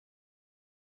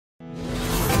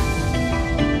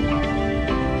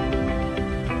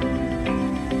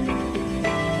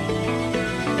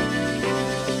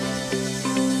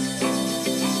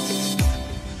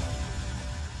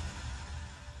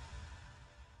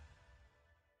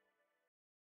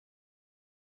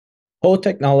Poet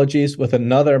Technologies with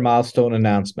another milestone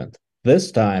announcement.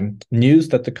 This time, news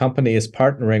that the company is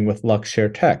partnering with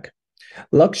LuxshareTech.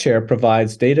 Luxshare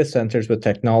provides data centers with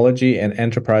technology and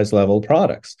enterprise-level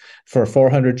products for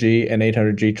 400G and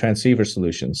 800G transceiver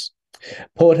solutions.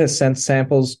 Poet has sent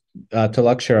samples to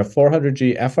Luxshare of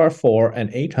 400G FR4 and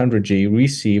 800G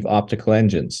receive optical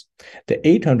engines. The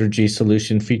 800G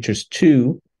solution features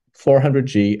two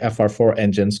 400G FR4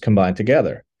 engines combined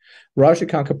together. Raju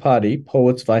Kankipati,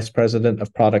 Poet's Vice President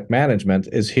of Product Management,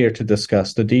 is here to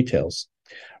discuss the details.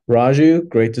 Raju,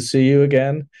 great to see you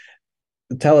again.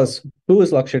 Tell us, who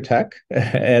is LuxshareTech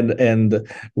and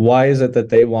why is it that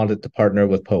they wanted to partner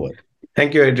with Poet?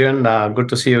 Thank you, Adrian. Good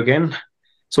to see you again.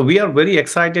 So we are very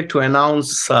excited to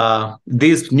announce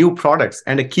these new products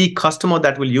and a key customer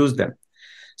that will use them.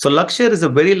 So Luxshare is a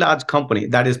very large company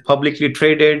that is publicly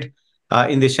traded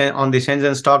on the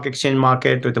Shenzhen Stock Exchange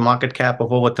market with a market cap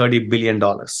of over $30 billion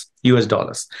US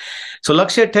dollars. So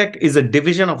LuxshareTech is a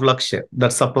division of Luxshare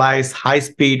that supplies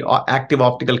high-speed or active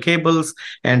optical cables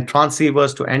and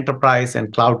transceivers to enterprise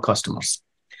and cloud customers.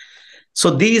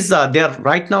 So these they are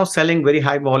right now selling very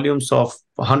high volumes of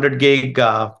 100 gig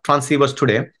transceivers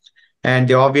today, and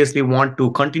they obviously want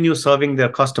to continue serving their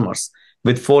customers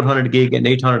with 400 gig and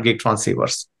 800 gig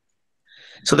transceivers.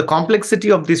 So the complexity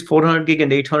of these 400 gig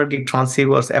and 800 gig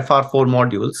transceivers FR4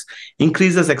 modules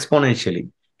increases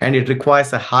exponentially, and it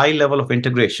requires a high level of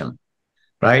integration,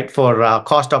 right, for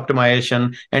cost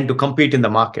optimization and to compete in the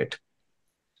market.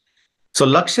 So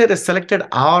Luxshare has selected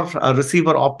our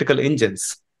receiver optical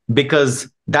engines because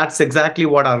that's exactly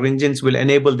what our engines will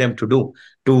enable them to do,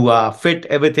 to fit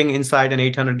everything inside an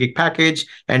 800 gig package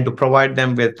and to provide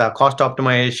them with cost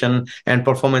optimization and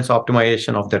performance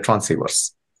optimization of their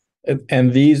transceivers.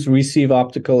 And these receive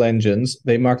optical engines,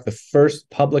 they mark the first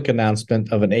public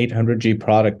announcement of an 800G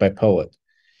product by Poet.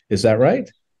 Is that right?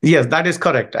 Yes, that is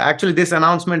correct. Actually, this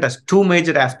announcement has two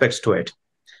major aspects to it.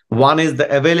 One is the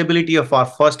availability of our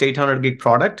first 800 gig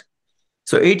product.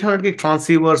 So 800 gig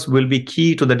transceivers will be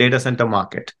key to the data center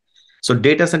market. So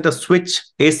data center switch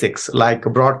ASICs like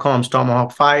Broadcom's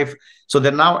Tomahawk 5, so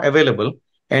they're now available,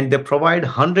 and they provide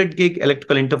 100 gig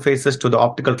electrical interfaces to the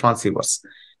optical transceivers,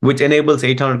 which enables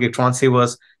 800 gig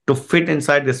transceivers to fit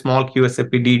inside the small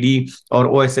QSFP-DD or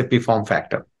OSFP form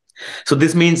factor. So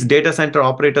this means data center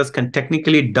operators can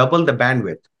technically double the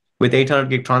bandwidth with 800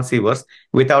 gig transceivers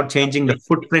without changing the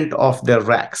footprint of their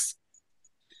racks.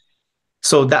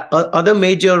 So the other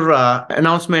major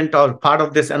announcement or part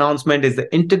of this announcement is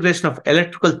the integration of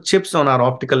electrical chips on our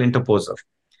optical interposer.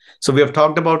 So we have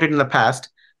talked about it in the past,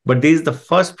 but this is the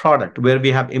first product where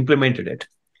we have implemented it.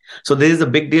 So this is a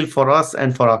big deal for us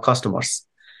and for our customers.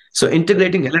 So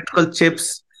integrating electrical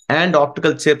chips and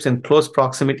optical chips in close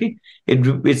proximity,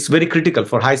 it's very critical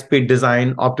for high-speed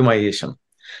design optimization.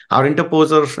 Our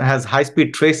interposer has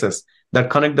high-speed traces that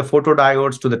connect the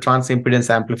photodiodes to the transimpedance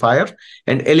amplifier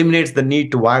and eliminates the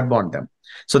need to wire bond them.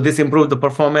 So this improves the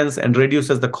performance and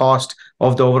reduces the cost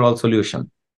of the overall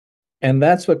solution. And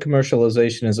that's what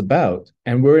commercialization is about.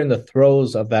 And we're in the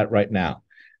throes of that right now.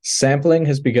 Sampling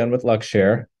has begun with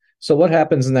Luxshare. So what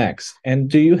happens next? And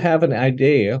do you have an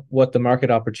idea what the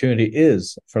market opportunity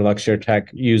is for LuxshareTech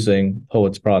using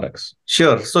Poet's products?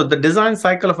 Sure. So the design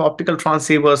cycle of optical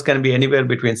transceivers can be anywhere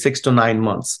between 6 to 9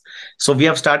 months. So we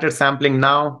have started sampling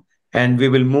now, and we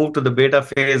will move to the beta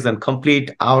phase and complete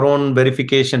our own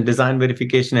verification, design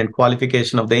verification, and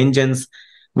qualification of the engines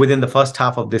within the first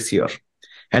half of this year.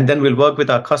 And then we'll work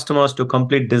with our customers to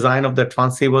complete design of the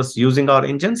transceivers using our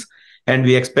engines. And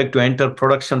we expect to enter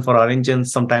production for our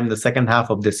engines sometime in the second half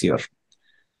of this year.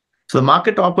 So the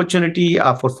market opportunity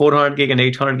for 400 gig and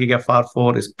 800 gig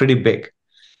FR4 is pretty big.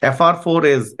 FR4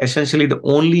 is essentially the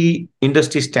only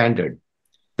industry standard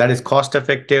that is cost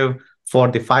effective for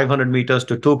the 500 meters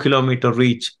to 2 kilometer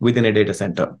reach within a data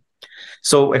center.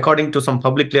 So according to some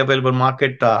publicly available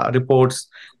market reports,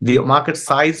 the market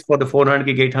size for the 400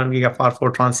 gig, 800 gig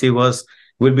FR4 transceivers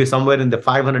will be somewhere in the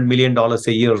 $500 million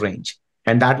a year range.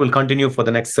 And that will continue for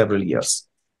the next several years.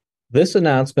 This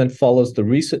announcement follows the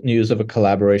recent news of a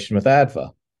collaboration with ADVA.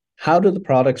 How do the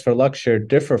products for Luxshare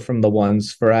differ from the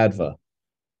ones for ADVA?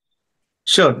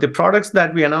 Sure. The products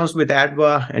that we announced with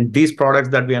ADVA and these products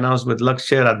that we announced with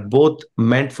Luxshare are both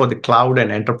meant for the cloud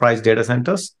and enterprise data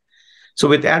centers. So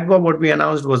with ADVA, what we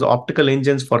announced was optical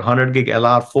engines for 100 gig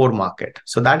LR4 market.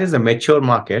 So that is a mature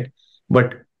market,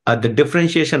 but the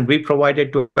differentiation we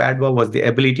provided to ADVA was the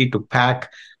ability to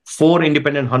pack 4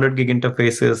 independent 100 gig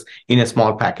interfaces in a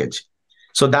small package.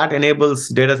 So that enables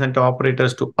data center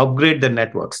operators to upgrade their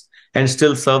networks and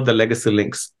still serve the legacy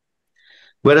links.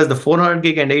 Whereas the 400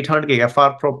 gig and 800 gig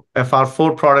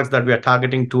FR4 products that we are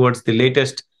targeting towards the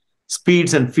latest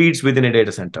speeds and feeds within a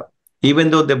data center.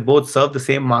 Even though they both serve the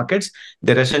same markets,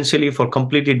 they're essentially for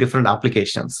completely different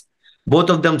applications. Both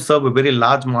of them serve a very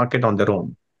large market on their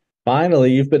own.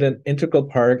 Finally, you've been an integral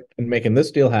part in making this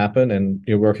deal happen, and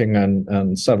you're working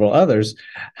on several others.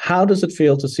 How does it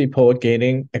feel to see Poet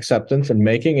gaining acceptance and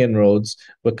making inroads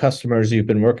with customers you've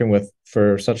been working with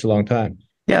for such a long time?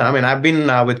 Yeah, I mean, I've been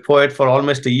with Poet for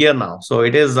almost a year now. So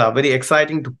it is very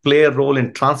exciting to play a role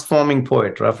in transforming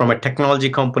Poet, right, from a technology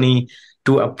company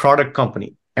to a product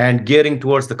company and gearing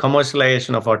towards the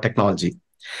commercialization of our technology.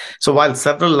 So while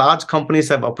several large companies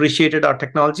have appreciated our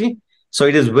technology, so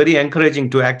it is very encouraging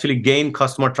to actually gain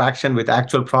customer traction with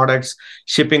actual products,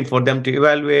 shipping for them to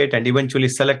evaluate and eventually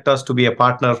select us to be a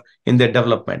partner in their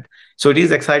development. So it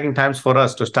is exciting times for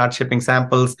us to start shipping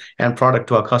samples and product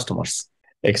to our customers.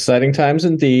 Exciting times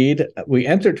indeed. We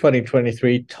entered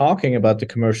 2023 talking about the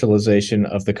commercialization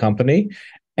of the company,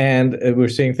 and we're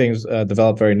seeing things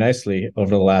develop very nicely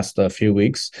over the last few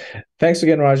weeks. Thanks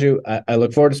again, Raju. I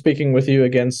look forward to speaking with you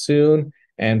again soon.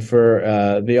 And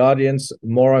for the audience,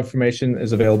 more information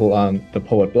is available on the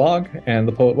Poet blog and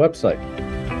the Poet website.